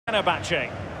Fenerbahce.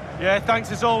 Yeah,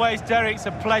 thanks as always, Derek. It's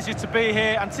a pleasure to be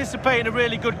here. Anticipating a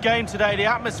really good game today. The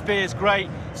atmosphere is great.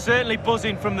 Certainly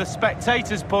buzzing from the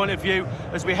spectators' point of view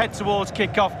as we head towards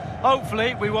kick-off.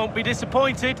 Hopefully, we won't be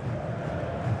disappointed.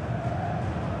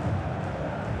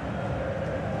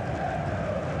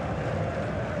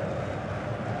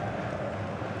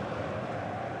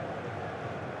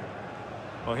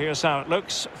 Well, here's how it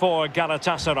looks for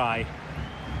Galatasaray.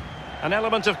 An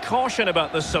element of caution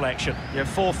about this selection. Yeah,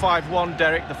 4-5-1,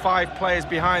 Derek. The 5 players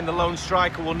behind the lone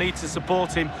striker will need to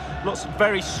support him. Looks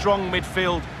very strong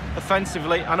midfield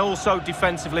offensively and also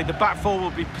defensively. The back four will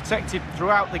be protected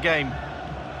throughout the game.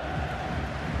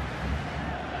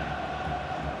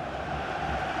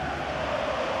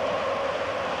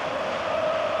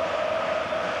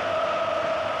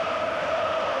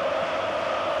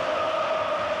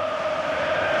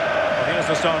 Here's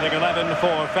the starting 11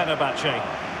 for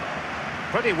Fenerbahce.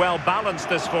 Pretty well balanced,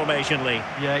 this formation, Lee.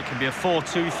 Yeah, it can be a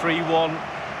 4-2-3-1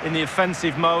 in the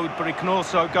offensive mode, but it can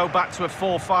also go back to a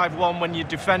 4-5-1 when you're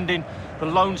defending. The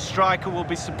lone striker will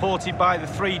be supported by the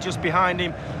 3 just behind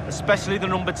him, especially the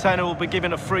number 10 who will be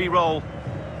given a free role.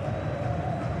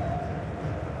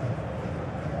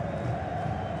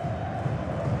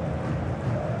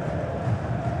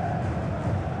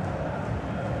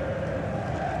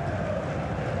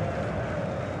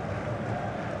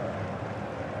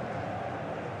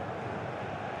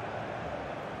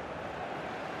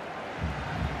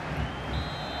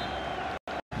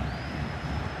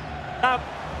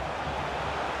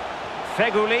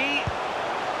 Feguli.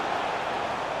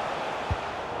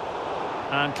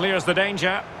 And clears the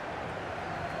danger.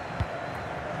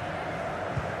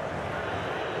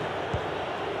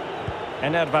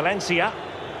 Valencia.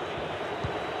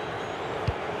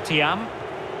 Tiam.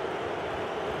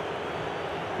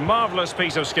 Marvellous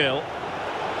piece of skill.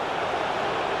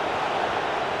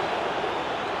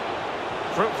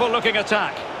 Fruitful looking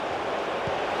attack.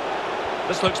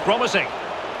 This looks promising.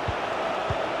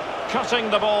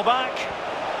 Cutting the ball back.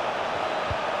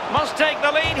 Must take the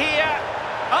lead here.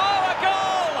 Oh, a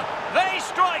goal! They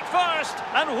strike first,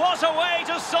 and what a way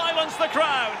to silence the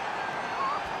crowd.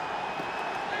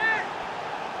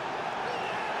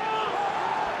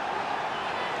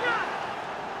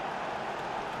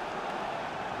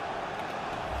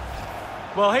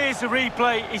 Well, here's the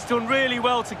replay. He's done really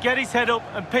well to get his head up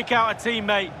and pick out a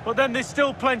teammate, but then there's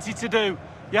still plenty to do.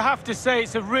 You have to say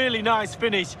it's a really nice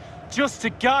finish, just to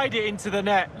guide it into the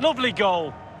net. Lovely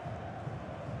goal.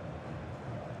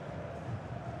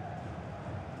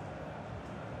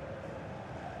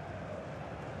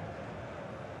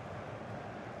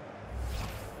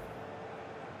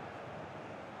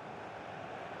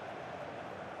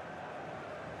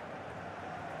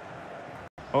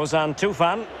 Ozan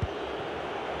Tufan.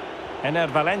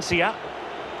 Valencia.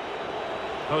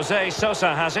 Jose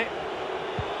Sosa has it.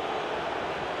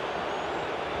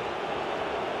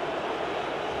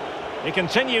 He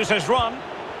continues his run.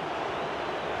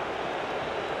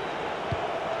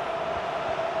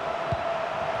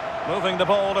 Moving the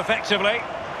ball effectively.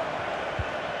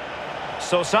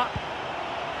 Sosa.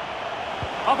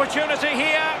 Opportunity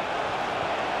here.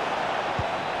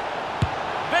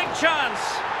 Big chance.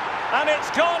 And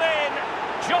it's gone in.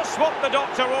 Just what the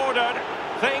doctor ordered.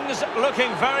 Things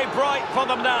looking very bright for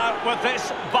them now with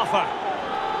this buffer.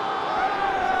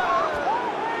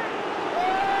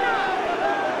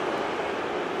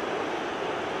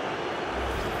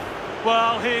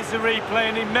 Well, here's the replay,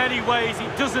 and in many ways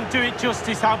it doesn't do it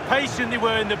justice how patient they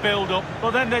were in the build-up, but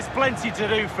then there's plenty to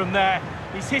do from there.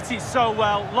 He's hit it so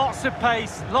well, lots of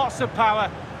pace, lots of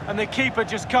power, and the keeper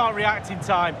just can't react in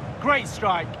time. Great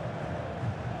strike.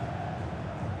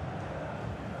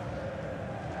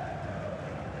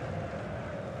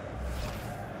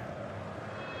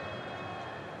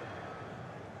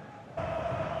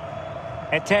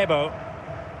 Etebo.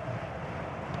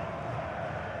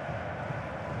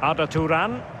 Arda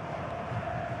Turan.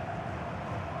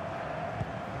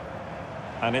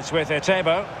 And it's with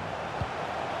Etebo.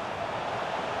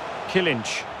 Kilinc.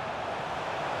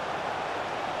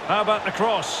 How about the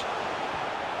cross?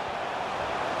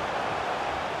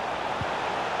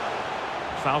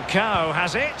 Falcao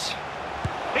has it.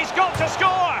 He's got to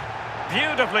score!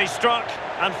 Beautifully struck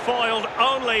and foiled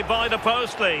only by the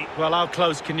post, Lee. Well, how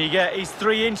close can you get? He's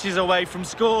 3 inches away from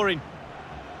scoring.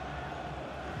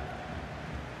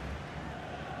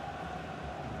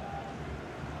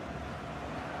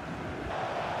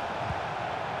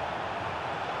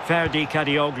 Ferdi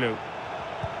Kadioglu.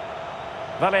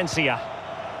 Valencia.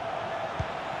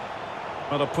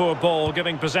 Well, a poor ball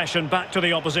giving possession back to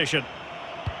the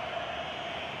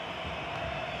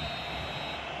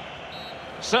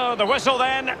So the whistle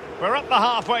then, we're at the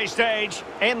halfway stage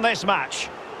in this match.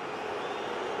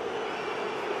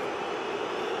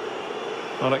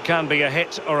 Well, it can be a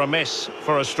hit or a miss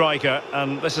for a striker,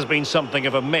 and this has been something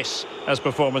of a miss as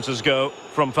performances go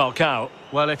from Falcao.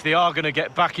 Well, if they are going to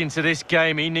get back into this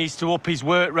game, he needs to up his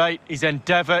work rate, his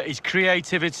endeavour, his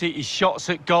creativity, his shots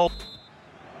at goal.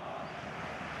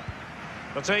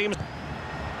 The team.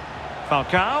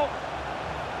 Falcao.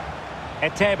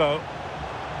 Etebo.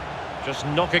 Just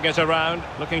knocking it around,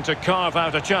 looking to carve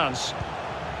out a chance.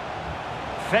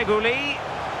 Feghouli.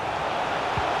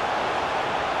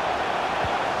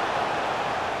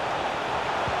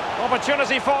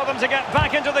 Opportunity for them to get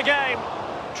back into the game.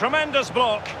 Tremendous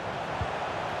block.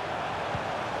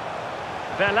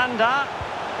 Belanda.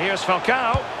 Here's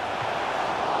Falcao.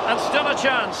 And still a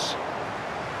chance.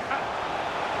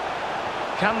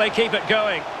 Can they keep it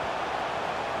going?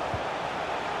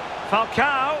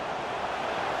 Falcao.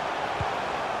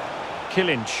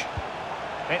 Kilinc.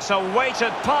 It's a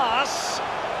weighted pass.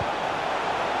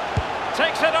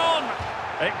 Takes it on.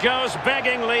 It goes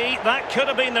beggingly. That could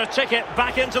have been their ticket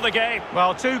back into the game.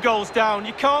 Well, 2 goals down.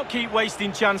 You can't keep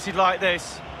wasting chances like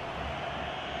this.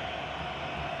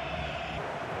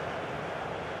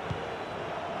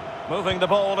 Moving the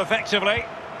ball effectively.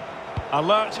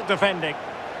 Alert defending.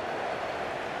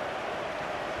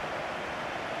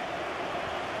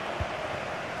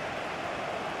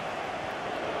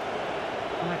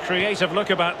 A creative look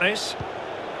about this.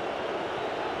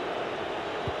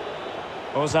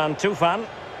 Ozan Tufan.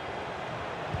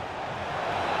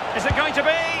 Is it going to be?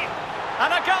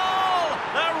 And a goal!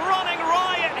 They're running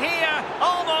riot here,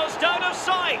 almost out of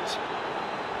sight.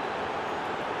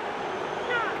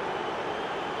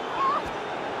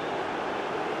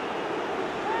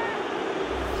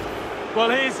 Well,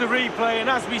 here's the replay, and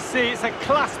as we see, it's a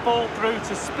class ball through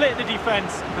to split the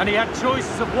defence, and he had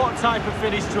choices of what type of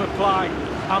finish to apply,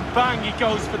 and bang, he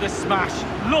goes for the smash.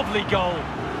 Lovely goal.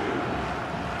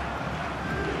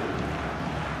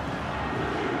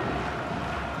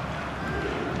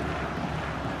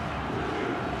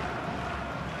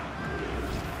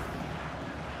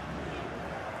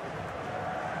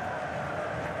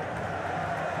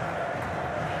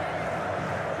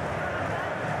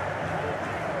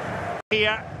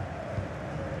 Here.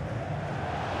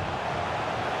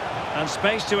 And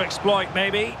space to exploit,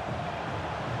 maybe.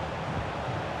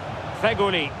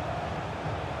 Feghouli.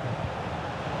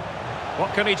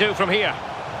 What can he do from here?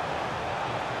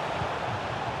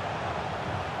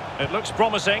 It looks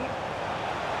promising.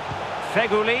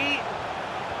 Feghouli.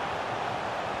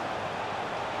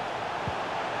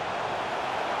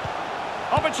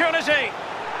 Opportunity.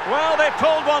 Well, they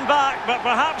pulled one back, but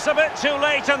perhaps a bit too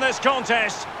late in this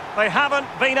contest. They haven't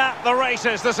been at the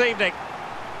races this evening.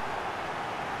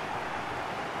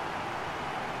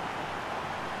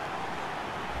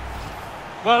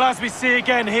 Well, as we see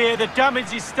again here, the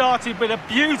damage is started with a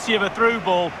beauty of a through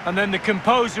ball, and then the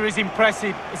composure is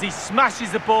impressive as he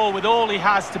smashes the ball with all he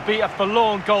has to beat a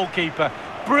forlorn goalkeeper.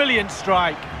 Brilliant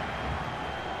strike.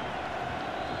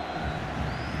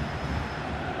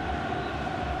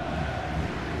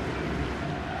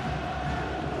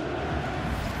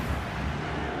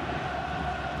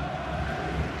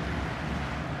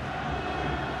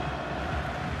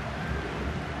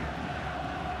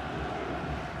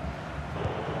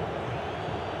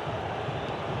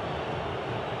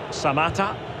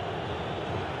 Samata.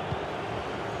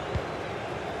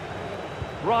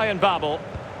 Ryan Babel.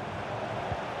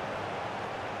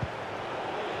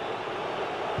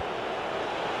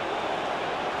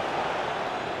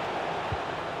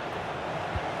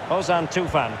 Ozan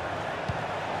Tufan.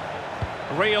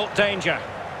 Real danger.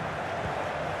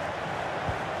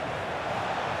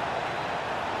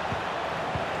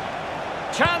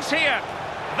 Chance here.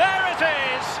 There it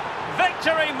is.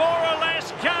 Victory more or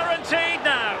less guaranteed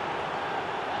now.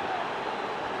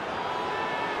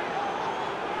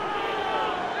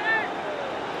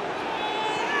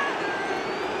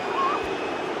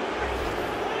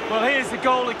 Well, here's the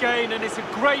goal again, and it's a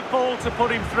great ball to put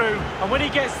him through. And when he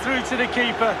gets through to the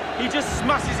keeper, he just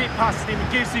smashes it past him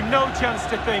and gives him no chance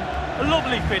to think. A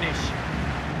lovely finish.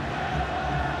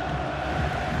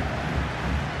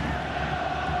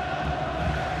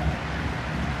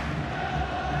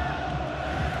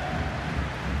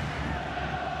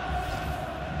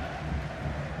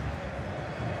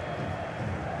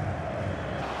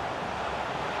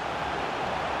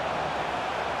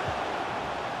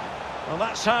 Well,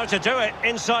 that's how to do it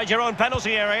inside your own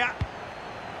penalty area.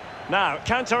 Now,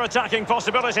 counter-attacking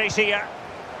possibilities here.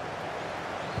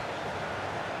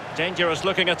 Dangerous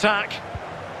looking attack.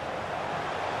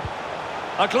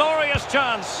 A glorious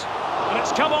chance. And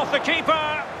it's come off the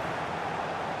keeper.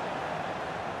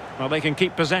 Well, they can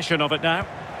keep possession of it now.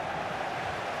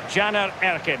 Caner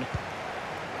Erkin.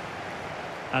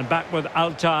 And back with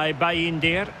Altay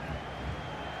Bayindir.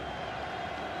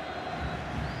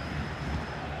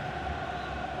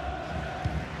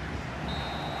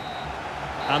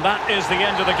 And that is the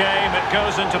end of the game. It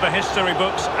goes into the history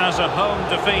books as a home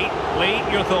defeat. Lee,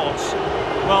 your thoughts?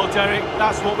 Well, Derek,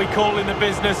 that's what we call in the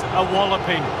business a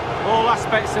walloping. All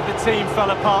aspects of the team fell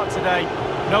apart today.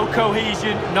 No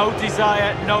cohesion, no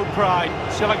desire, no pride.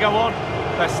 Shall I go on?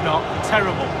 Best not.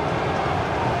 Terrible.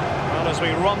 Well, as we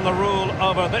run the rule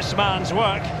over this man's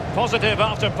work, positive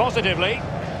after positively.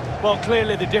 Well,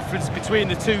 clearly the difference between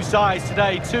the two sides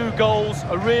today. 2 goals,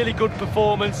 a really good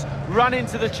performance, ran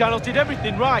into the channel, did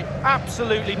everything right.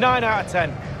 Absolutely, 9 out of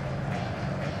 10.